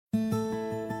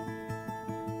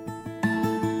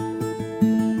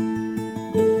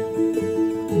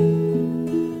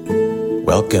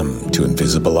Welcome to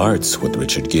Invisible Arts with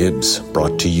Richard Gibbs,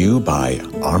 brought to you by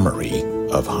Armory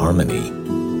of Harmony.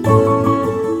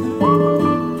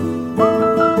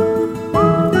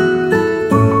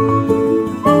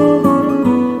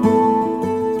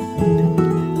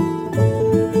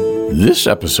 This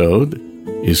episode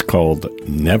is called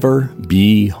Never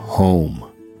Be Home.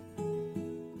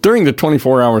 During the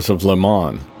 24 hours of Le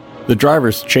Mans, the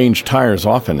drivers change tires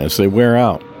often as they wear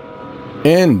out.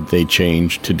 And they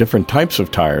change to different types of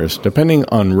tires depending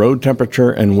on road temperature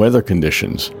and weather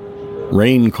conditions.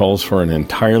 Rain calls for an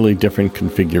entirely different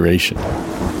configuration.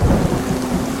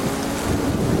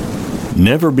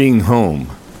 Never being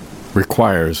home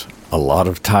requires a lot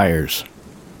of tires.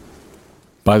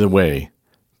 By the way,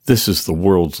 this is the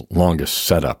world's longest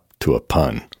setup to a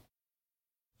pun.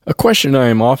 A question I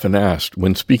am often asked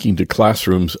when speaking to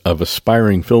classrooms of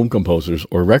aspiring film composers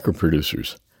or record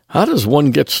producers: how does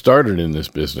one get started in this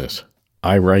business?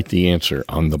 I write the answer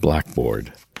on the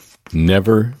blackboard.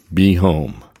 Never be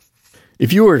home.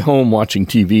 If you are at home watching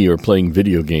TV or playing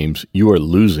video games, you are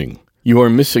losing. You are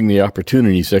missing the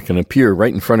opportunities that can appear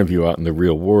right in front of you out in the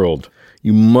real world.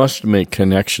 You must make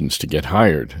connections to get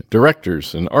hired.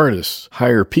 Directors and artists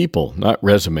hire people, not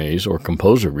resumes or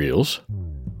composer reels.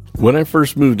 When I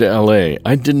first moved to LA,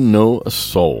 I didn't know a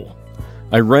soul.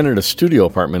 I rented a studio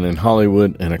apartment in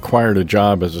Hollywood and acquired a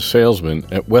job as a salesman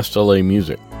at West LA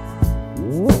Music.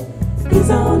 He's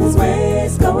on his way,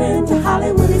 he's going to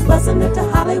Hollywood, he's busting into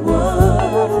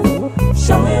Hollywood.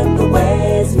 Show him the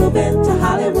ways, move into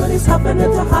Hollywood, he's hopping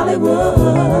into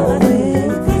Hollywood.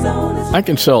 I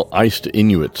can sell ice to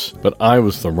Inuits, but I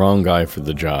was the wrong guy for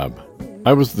the job.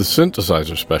 I was the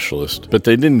synthesizer specialist, but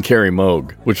they didn't carry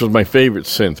Moog, which was my favorite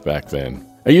synth back then.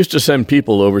 I used to send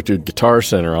people over to Guitar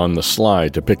Center on the sly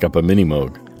to pick up a mini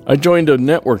Moog. I joined a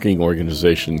networking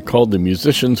organization called the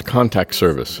Musicians Contact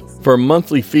Service. For a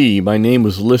monthly fee, my name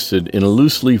was listed in a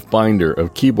loose-leaf binder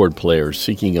of keyboard players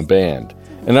seeking a band,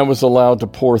 and I was allowed to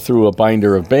pour through a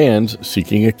binder of bands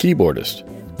seeking a keyboardist.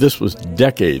 This was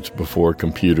decades before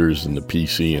computers and the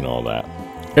PC and all that.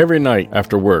 Every night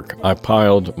after work, I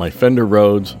piled my Fender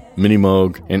Rhodes, mini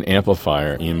Moog, and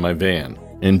amplifier in my van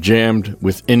and jammed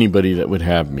with anybody that would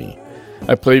have me.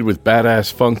 I played with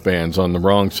badass funk bands on the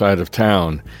wrong side of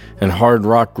town and hard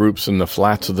rock groups in the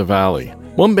flats of the valley.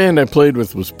 One band I played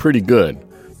with was pretty good,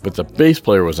 but the bass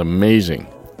player was amazing.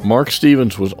 Mark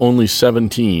Stevens was only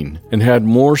 17 and had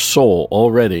more soul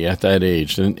already at that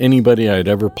age than anybody I'd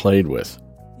ever played with.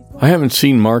 I haven't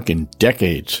seen Mark in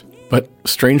decades, but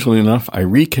strangely enough, I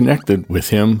reconnected with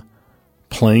him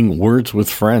playing Words with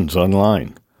Friends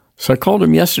online. So I called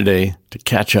him yesterday to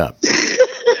catch up.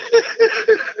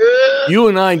 You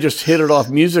and I just hit it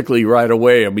off musically right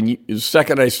away. I mean, the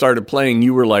second I started playing,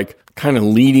 you were like kind of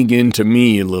leading into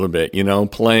me a little bit,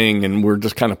 playing, and we're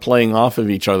just kind of playing off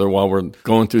of each other while we're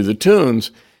going through the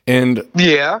tunes. And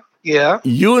Yeah.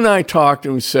 You and I talked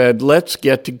and we said, let's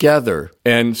get together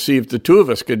and see if the two of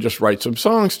us could just write some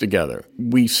songs together.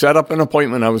 We set up an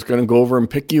appointment. I was going to go over and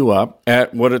pick you up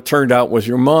at what it turned out was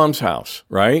your mom's house,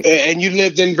 right? And you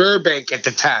lived in Burbank at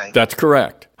the time. That's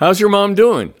correct. How's your mom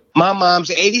doing? My mom's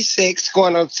 86,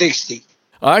 going on 60.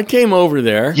 I came over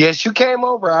there. Yes, you came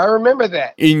over. I remember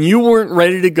that. And you weren't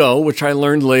ready to go, which I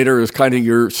learned later is kind of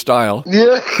your style.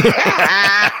 Yeah.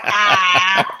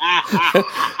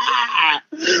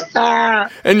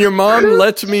 And your mom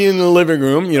lets me in the living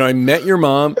room. I met your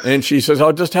mom, and she says,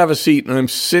 I'll just have a seat. And I'm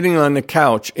sitting on the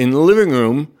couch in the living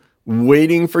room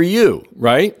waiting for you,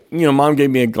 right? Mom gave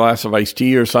me a glass of iced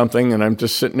tea or something, and I'm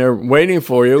just sitting there waiting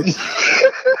for you.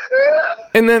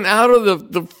 And then out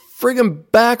of the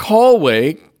friggin' back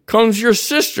hallway comes your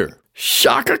sister,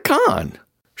 Chaka Khan.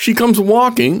 She comes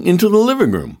walking into the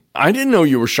living room. I didn't know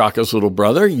you were Chaka's little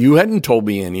brother. You hadn't told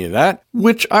me any of that,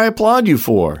 which I applaud you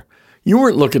for. You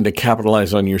weren't looking to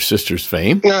capitalize on your sister's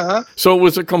fame. Uh-huh. So it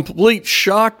was a complete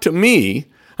shock to me.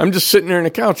 I'm just sitting there on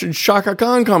the couch, and Chaka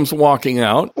Khan comes walking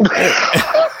out.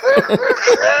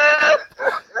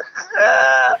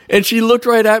 And she looked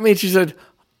right at me, and she said,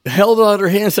 held out her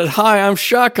hand and said, hi, I'm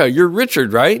Chaka. You're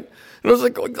Richard, right? And I was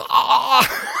like,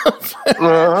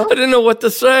 I didn't know what to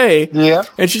say. Yeah.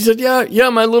 And she said, yeah,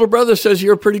 my little brother says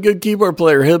you're a pretty good keyboard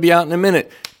player. He'll be out in a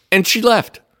minute. And she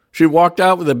left. She walked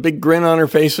out with a big grin on her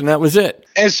face, and that was it.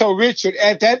 And so, Richard,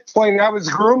 at that point, I was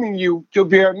grooming you to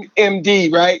be an MD,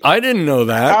 right? I didn't know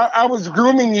that. I was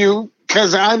grooming you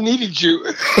because I needed you.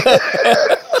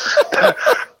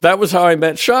 That was how I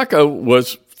met Chaka,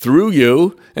 was through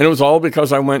you, and it was all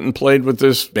because I went and played with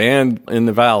this band in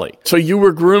the Valley. So you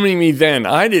were grooming me then.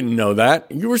 I didn't know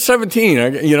that. You were 17,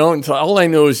 and all I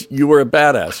know is you were a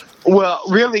badass. Well,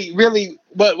 really,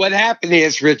 what happened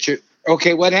is, Richard,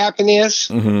 Okay, what happened is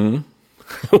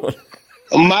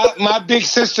my big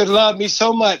sister loved me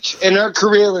so much, and her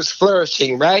career was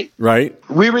flourishing, right? Right.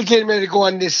 We were getting ready to go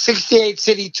on this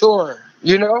 68-city tour,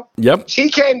 you know? Yep. She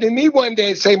came to me one day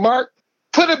and say, Mark,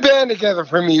 put a band together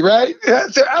for me, right? And I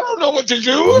said, I don't know what to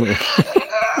do.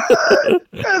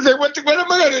 I said, what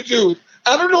am I going to do?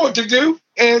 I don't know what to do.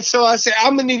 And so I said,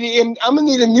 I'm gonna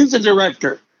need a music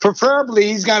director. Preferably,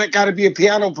 he's got to be a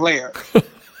piano player.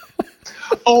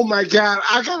 Oh my God,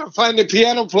 I got to find a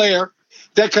piano player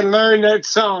that can learn that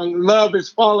song, Love Is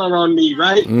Falling on Me,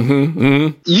 right?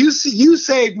 You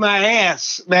saved my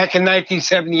ass back in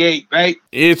 1978, right?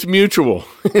 It's mutual,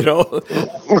 you know.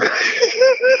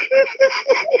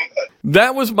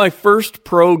 That was my first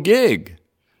pro gig.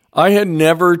 I had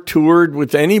never toured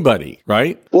with anybody,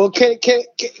 right? Well, can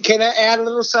I add a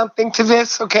little something to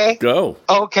this, okay? Go.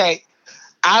 Okay.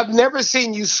 I've never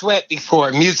seen you sweat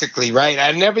before musically, right?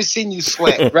 I've never seen you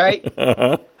sweat, right?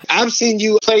 I've seen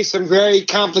you play some very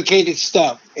complicated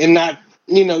stuff and not,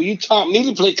 you taught me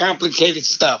to play complicated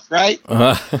stuff, right?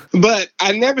 But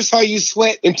I never saw you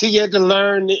sweat until you had to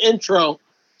learn the intro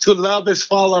to Love Is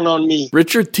Falling on Me.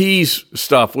 Richard T's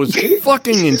stuff was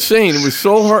fucking insane. It was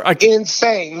so hard.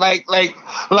 Insane. Like,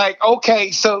 okay,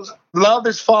 so Love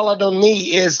Is Falling on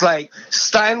Me is like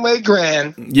Steinway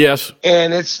Grand. Yes.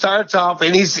 And it starts off,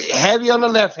 and he's heavy on the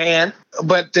left hand,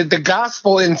 but the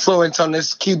gospel influence on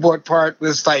this keyboard part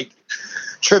was like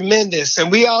tremendous.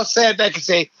 And we all sat back and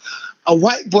say, a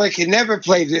white boy can never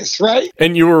play this, right?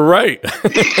 And you were right.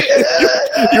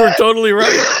 You were totally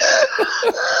right.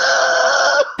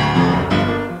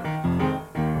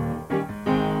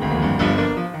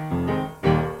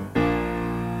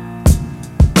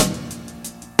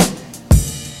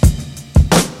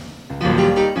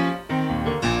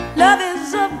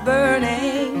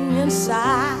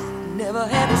 Never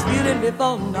had this feeling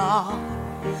before, no.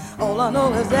 All I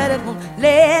know is that it won't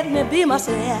let me be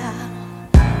myself.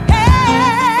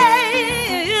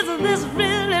 Hey, is this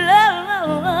really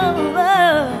love?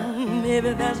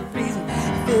 Maybe that's the reason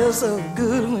it feels so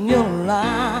good when you're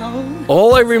around.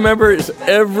 All I remember is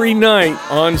every night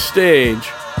on stage,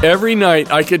 every night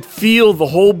I could feel the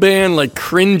whole band like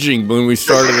cringing when we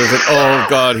started. I was like, oh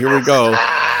God, here we go.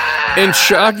 And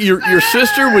shock, your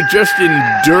sister would just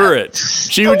endure it.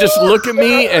 She would just look at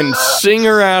me and sing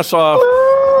her ass off.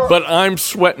 But I'm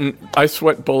sweating. I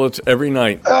sweat bullets every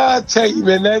night. I tell you,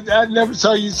 man, I never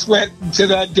saw you sweat until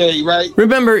that day, right?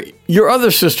 Remember, your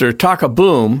other sister, Taka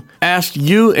Boom, asked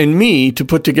you and me to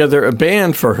put together a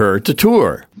band for her to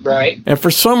tour. Right. And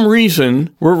for some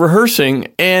reason, we're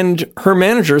rehearsing and her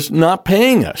manager's not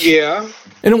paying us. Yeah.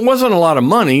 And it wasn't a lot of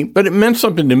money, but it meant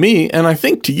something to me, and I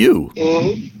think to you.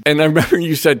 Mm-hmm. And I remember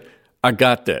you said, I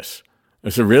got this. I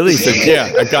said, really? He said,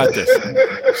 yeah, I got this.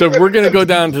 So we're going to go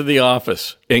down to the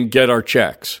office and get our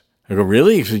checks. I go,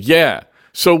 really? He said, yeah.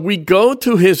 So we go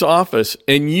to his office,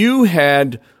 and you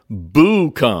had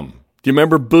Boo come. Do you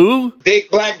remember Boo?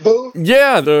 Big black Boo?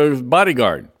 Yeah, the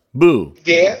bodyguard. Boo.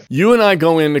 Yeah. You and I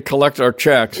go in to collect our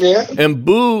checks, and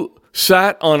Boo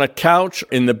sat on a couch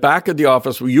in the back of the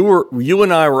office. You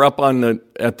and I were up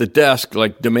at the desk,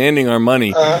 like demanding our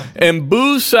money. And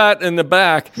Boo sat in the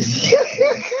back,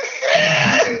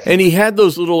 and he had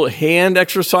those little hand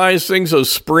exercise things, those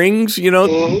springs.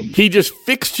 He just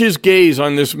fixed his gaze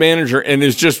on this manager and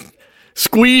is just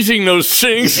squeezing those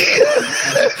things.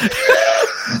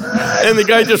 And the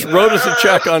guy just wrote us a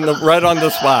check right on the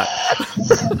spot.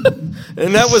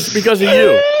 And that was because of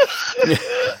you.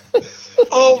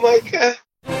 Oh, my God.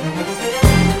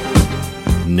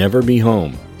 Never be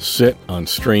home. Sit on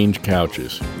strange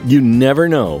couches. You never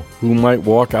know who might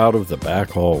walk out of the back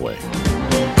hallway.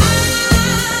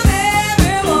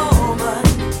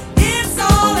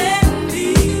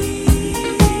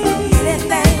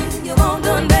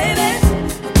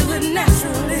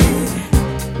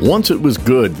 Once it was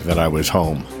good that I was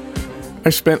home. I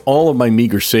spent all of my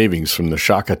meager savings from the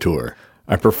Shaka tour.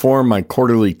 I performed my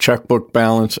quarterly checkbook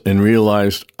balance and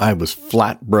realized I was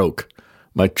flat broke.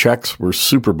 My checks were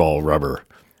Super Bowl rubber.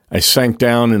 I sank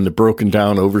down in the broken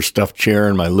down overstuffed chair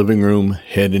in my living room,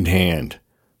 head in hand.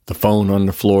 The phone on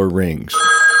the floor rings.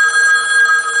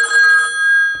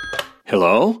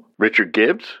 Hello? Richard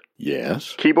Gibbs?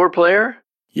 Yes. Keyboard player?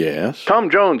 Yes. Tom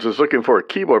Jones is looking for a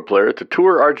keyboard player to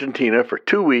tour Argentina for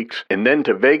 2 weeks and then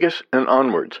to Vegas and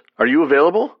onwards. Are you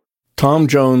available? Tom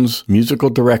Jones, musical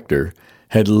director,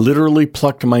 had literally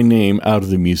plucked my name out of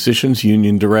the Musicians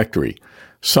Union directory,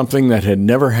 something that had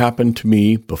never happened to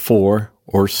me before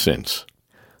or since.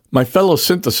 My fellow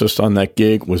synthesist on that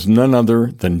gig was none other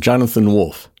than Jonathan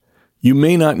Wolff. You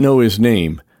may not know his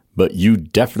name, but you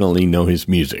definitely know his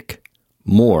music.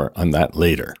 More on that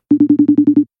later.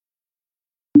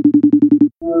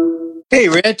 Hey,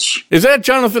 Rich. Is that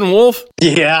Jonathan Wolf?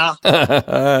 Yeah.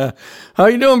 How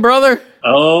you doing, brother?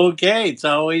 Okay. It's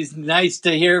always nice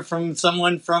to hear from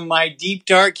someone from my deep,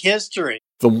 dark history.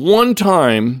 The one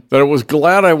time that I was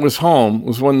glad I was home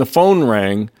was when the phone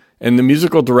rang and the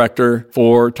musical director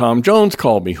for Tom Jones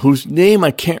called me, whose name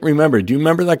I can't remember. Do you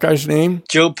remember that guy's name?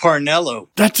 Joe Parnello.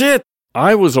 That's it.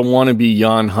 I was a wannabe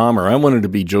Jan Hammer. I wanted to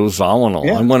be Joe Zawinul.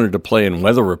 Yeah. I wanted to play in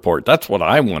Weather Report. That's what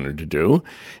I wanted to do.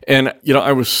 And,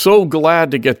 I was so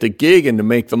glad to get the gig and to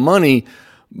make the money,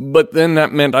 but then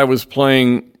that meant I was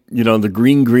playing, the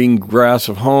green, green grass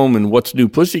of home and What's New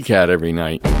Pussycat every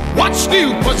night. What's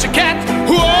new, pussycat?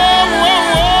 Whoa,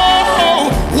 whoa,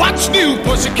 whoa. What's new,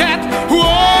 pussycat? Whoa,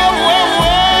 whoa,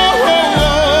 whoa,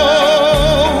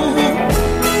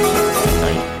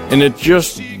 whoa. And it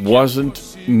just wasn't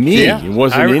me. Yeah, it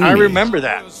wasn't in me. I remember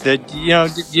that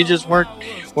you just weren't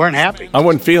happy. I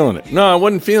wasn't feeling it. No, I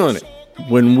wasn't feeling it.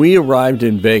 When we arrived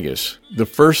in Vegas, the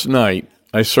first night,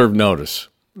 I served notice.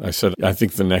 I said, I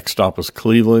think the next stop was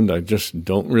Cleveland. I just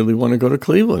don't really want to go to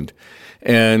Cleveland.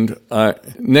 And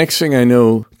next thing I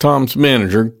know, Tom's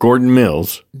manager, Gordon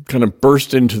Mills, kind of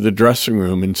burst into the dressing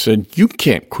room and said, "You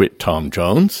can't quit Tom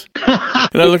Jones."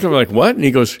 And I looked at him like, "What?" And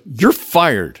he goes, "You're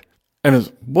fired." And I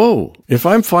was, whoa, if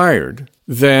I'm fired,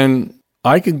 then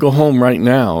I could go home right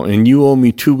now and you owe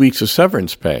me 2 weeks of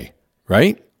severance pay,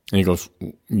 right? And he goes,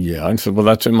 yeah. I said, well,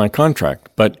 that's in my contract.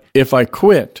 But if I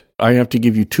quit, I have to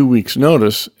give you 2 weeks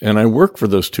notice and I work for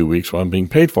those 2 weeks while I'm being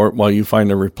paid for it while you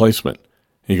find a replacement.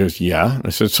 He goes, yeah.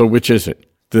 I said, so which is it?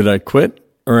 Did I quit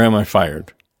or am I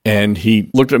fired? And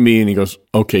he looked at me and he goes,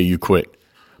 okay, you quit,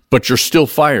 but you're still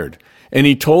fired. And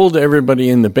he told everybody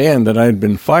in the band that I had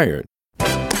been fired.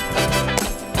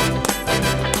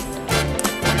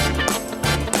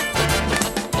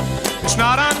 It's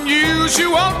not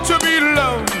unusual to be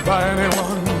loved by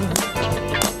anyone.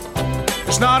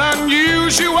 It's not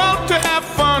unusual to have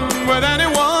fun with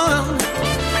anyone.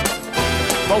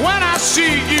 But when I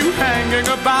see you hanging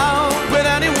about with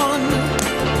anyone,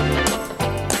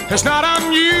 it's not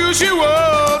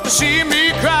unusual to see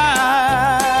me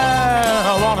cry.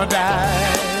 I wanna die.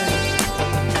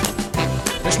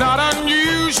 It's not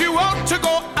unusual to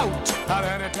go out at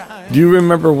any time. Do you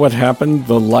remember what happened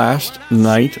the last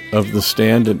night of the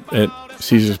stand at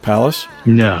Caesar's Palace?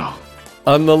 No.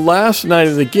 On the last night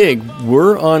of the gig,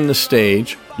 we're on the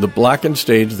stage, the blackened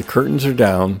stage, the curtains are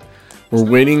down. We're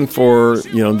waiting for,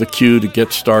 the cue to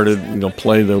get started,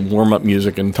 play the warm-up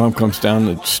music, and Tom comes down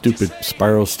the stupid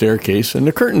spiral staircase, and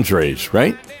the curtain's raised,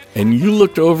 right? And you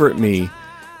looked over at me,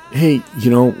 hey,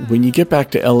 when you get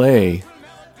back to L.A.,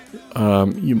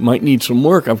 you might need some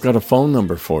work. I've got a phone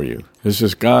number for you. There's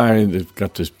this guy that's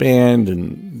got this band,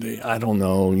 and I don't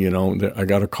know, I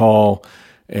got a call,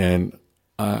 and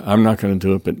I'm not going to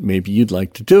do it, but maybe you'd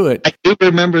like to do it. I do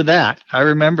remember that. I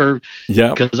remember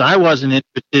because I wasn't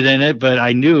interested in it, but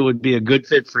I knew it would be a good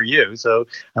fit for you. So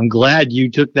I'm glad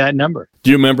you took that number. Do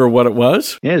you remember what it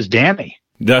was? Yeah, it's Danny.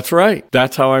 That's right.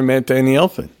 That's how I met Danny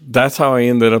Elfman. That's how I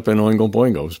ended up in Oingo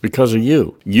Boingo. It was because of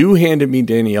you. You handed me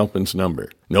Danny Elfman's number.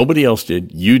 Nobody else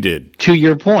did. You did. To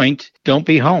your point, don't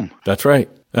be home. That's right.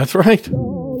 That's right.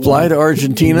 Fly to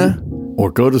Argentina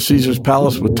or go to Caesar's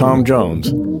Palace with Tom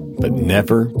Jones, but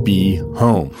never be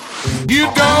home. You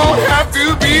don't have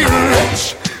to be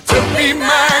rich to be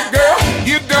my girl.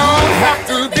 You don't have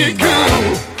to be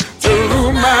cool to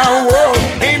rule my world.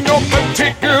 Ain't no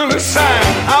particular sign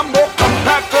I'm more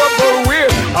compatible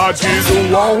with. I just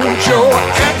want your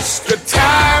extra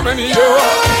time and your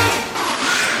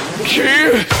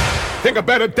kid. Think I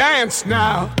better dance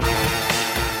now.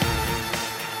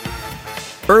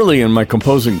 Early in my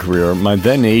composing career, my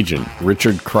then agent,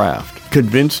 Richard Kraft,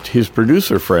 convinced his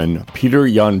producer friend, Peter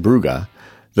Jan Bruga,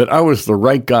 that I was the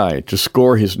right guy to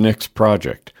score his next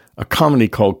project, a comedy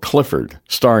called Clifford,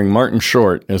 starring Martin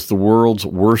Short as the world's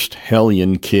worst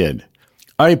hellion kid.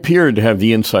 I appeared to have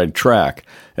the inside track,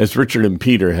 as Richard and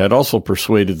Peter had also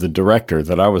persuaded the director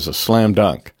that I was a slam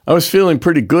dunk. I was feeling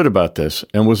pretty good about this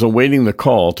and was awaiting the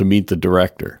call to meet the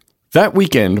director. That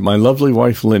weekend, my lovely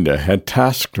wife Linda had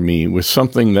tasked me with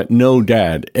something that no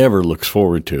dad ever looks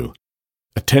forward to,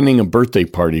 attending a birthday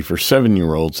party for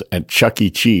 7-year-olds at Chuck E.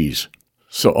 Cheese.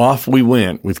 So off we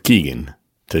went with Keegan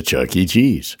to Chuck E.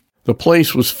 Cheese. The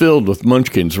place was filled with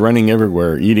munchkins running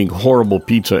everywhere, eating horrible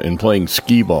pizza and playing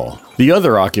skee-ball. The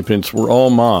other occupants were all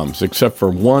moms, except for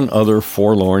one other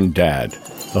forlorn dad.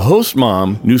 The host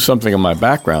mom knew something of my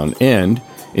background and,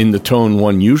 in the tone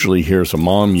one usually hears a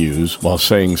mom use while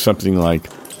saying something like,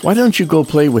 "Why don't you go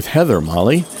play with Heather,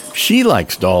 Molly? She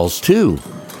likes dolls, too."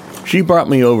 She brought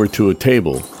me over to a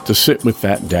table to sit with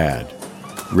that dad.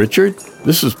 "Richard,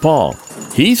 this is Paul.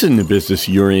 He's in the business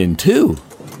you're in, too.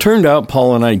 Turned out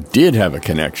Paul and I did have a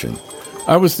connection.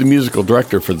 I was the musical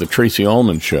director for the Tracy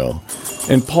Ullman Show,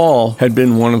 and Paul had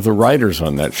been one of the writers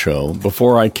on that show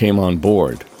before I came on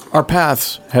board. Our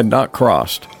paths had not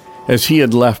crossed, as he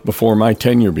had left before my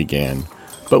tenure began,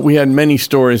 but we had many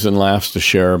stories and laughs to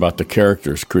share about the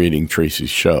characters creating Tracy's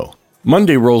show.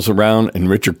 Monday rolls around and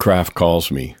Richard Kraft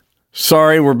calls me.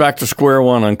 Sorry, we're back to square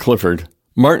one on Clifford.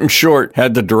 Martin Short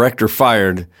had the director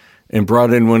fired and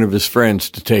brought in one of his friends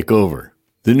to take over.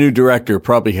 The new director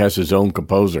probably has his own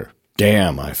composer.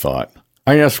 Damn, I thought.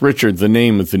 I asked Richard the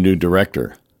name of the new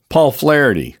director. Paul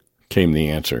Flaherty, came the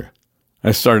answer.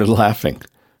 I started laughing.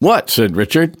 What? Said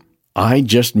Richard. I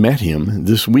just met him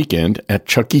this weekend at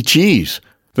Chuck E. Cheese.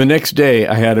 The next day,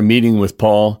 I had a meeting with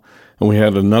Paul, and we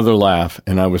had another laugh,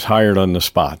 and I was hired on the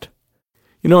spot.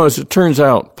 You know, as it turns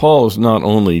out, Paul is not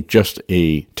only just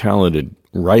a talented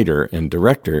writer and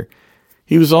director,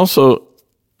 he was also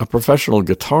a professional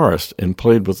guitarist and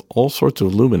played with all sorts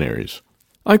of luminaries.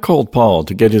 I called Paul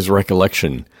to get his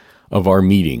recollection of our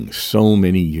meeting so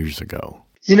many years ago.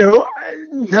 You know,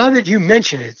 now that you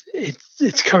mention it,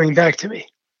 it's coming back to me.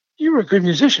 You were a good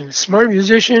musician, a smart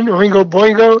musician, oingo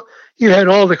boingo. You had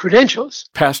all the credentials.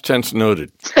 Past tense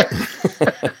noted.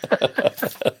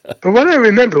 But what I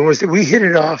remember was that we hit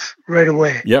it off right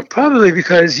away. Yep. Probably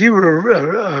because you were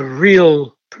a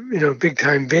real,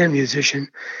 big-time band musician,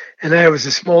 and I was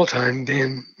a small-time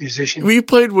band musician. We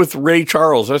played with Ray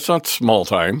Charles. That's not small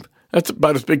time. That's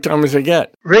about as big time as I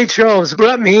get. Ray Charles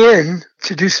brought me in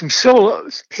to do some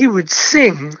solos. He would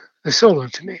sing the solo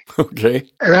to me. Okay.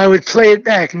 And I would play it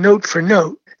back note for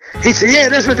note. He said, yeah,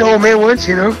 that's what the old man wants,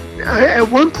 At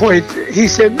one point, he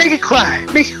said, make it cry,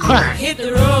 make it cry. Hit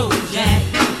the road, Jack.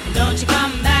 Don't you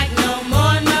come back no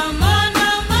more, no more,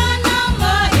 no more, no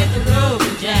more. Hit the road,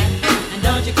 Jack. And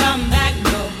don't you come back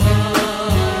no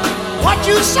more. What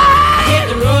you say? Hit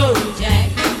the road, Jack.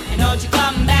 And don't you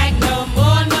come back no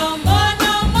more, no more,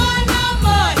 no more, no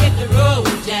more. Hit the road,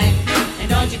 Jack. And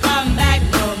don't you come back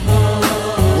no more.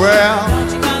 Well,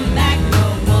 don't you come back no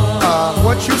more.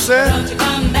 What you said? Don't you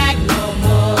come back no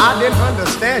more. I didn't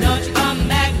understand Don't you come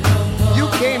back no more. You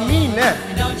can't mean that.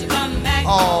 Don't you come back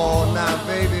Oh, now,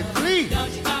 baby, please.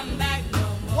 Don't you come back no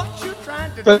more. What you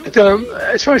trying to But do?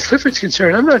 as far as Clifford's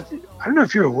concerned, I don't know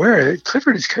if you're aware,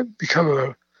 Clifford has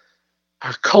become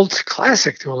a cult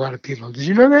classic to a lot of people. Did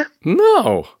you know that?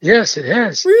 No. Yes, it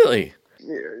has. Really?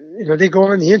 They go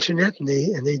on the internet and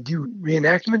they do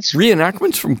reenactments.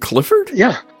 Reenactments from Clifford?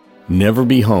 Yeah. Never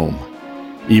be home,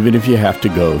 even if you have to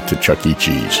go to Chuck E.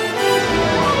 Cheese.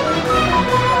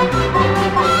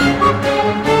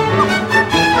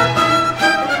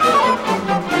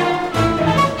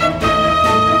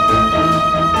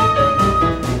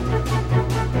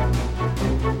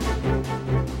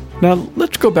 Now,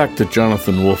 let's go back to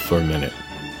Jonathan Wolff for a minute.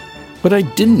 What I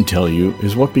didn't tell you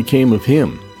is what became of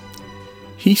him.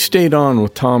 He stayed on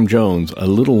with Tom Jones a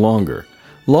little longer,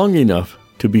 long enough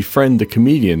to befriend the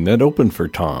comedian that opened for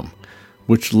Tom,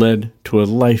 which led to a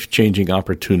life-changing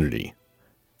opportunity.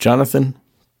 Jonathan,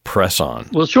 press on.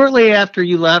 Well, shortly after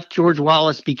you left, George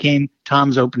Wallace became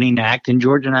Tom's opening act, and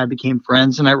George and I became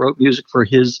friends, and I wrote music for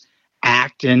his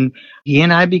act, and he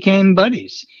and I became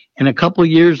buddies. And a couple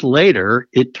years later,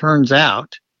 it turns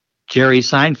out Jerry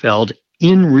Seinfeld,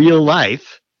 in real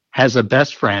life, has a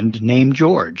best friend named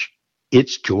George.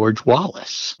 It's George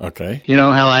Wallace. Okay. You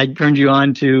know how I turned you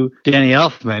on to Danny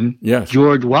Elfman? Yes.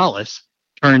 George Wallace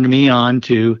turned me on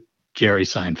to Jerry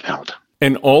Seinfeld.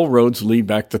 And all roads lead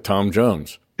back to Tom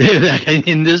Jones.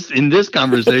 in this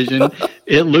conversation,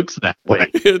 it looks that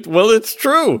way. Well, it's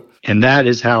true. And that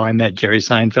is how I met Jerry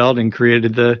Seinfeld and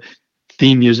created the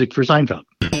theme music for Seinfeld.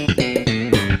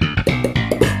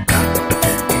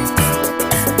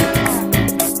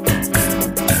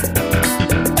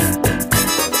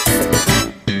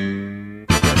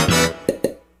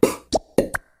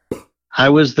 I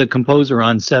was the composer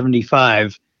on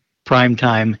 75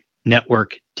 primetime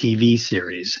network TV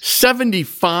series.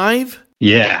 75?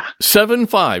 Yeah.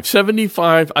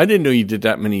 75. I didn't know you did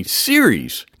that many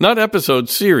series. Not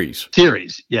episodes, series.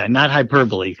 Series. Yeah, not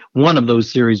hyperbole. One of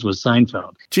those series was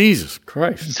Seinfeld. Jesus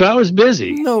Christ. So I was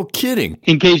busy. No kidding.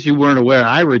 In case you weren't aware,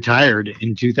 I retired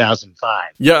in 2005.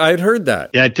 Yeah, I'd heard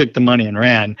that. Yeah, I took the money and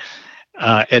ran.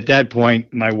 At that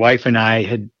point, my wife and I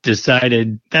had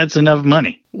decided that's enough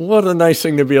money. What a nice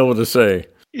thing to be able to say.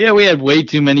 Yeah, we had way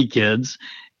too many kids.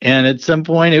 And at some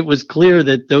point, it was clear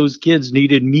that those kids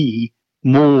needed me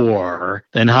more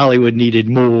than Hollywood needed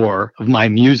more of my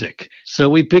music. So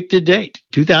we picked a date,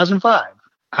 2005.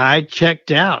 I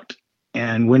checked out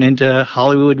and went into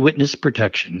Hollywood witness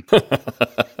protection.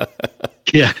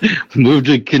 Yeah, moved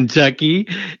to Kentucky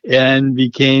and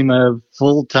became a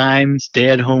full-time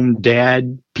stay-at-home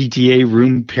dad, PTA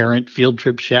room parent, field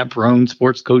trip chaperone,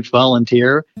 sports coach,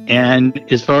 volunteer. And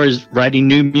as far as writing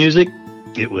new music,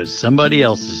 it was somebody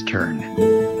else's turn.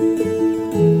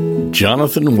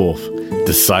 Jonathan Wolff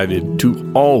decided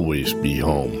to always be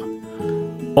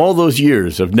home. All those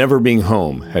years of never being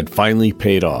home had finally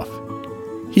paid off.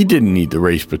 He didn't need the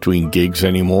race between gigs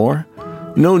anymore.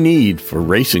 No need for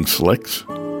racing slicks.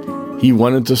 He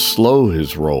wanted to slow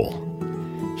his roll.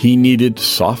 He needed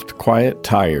soft, quiet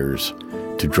tires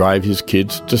to drive his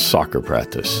kids to soccer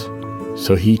practice.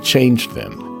 So he changed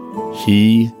them.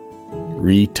 He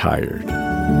retired.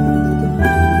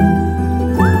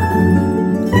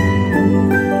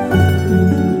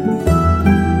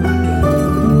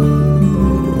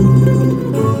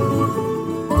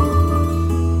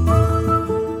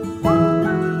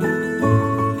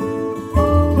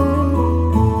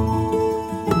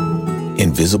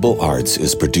 Invisible Arts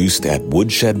is produced at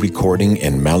Woodshed Recording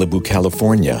in Malibu,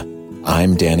 California.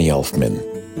 I'm Danny Elfman.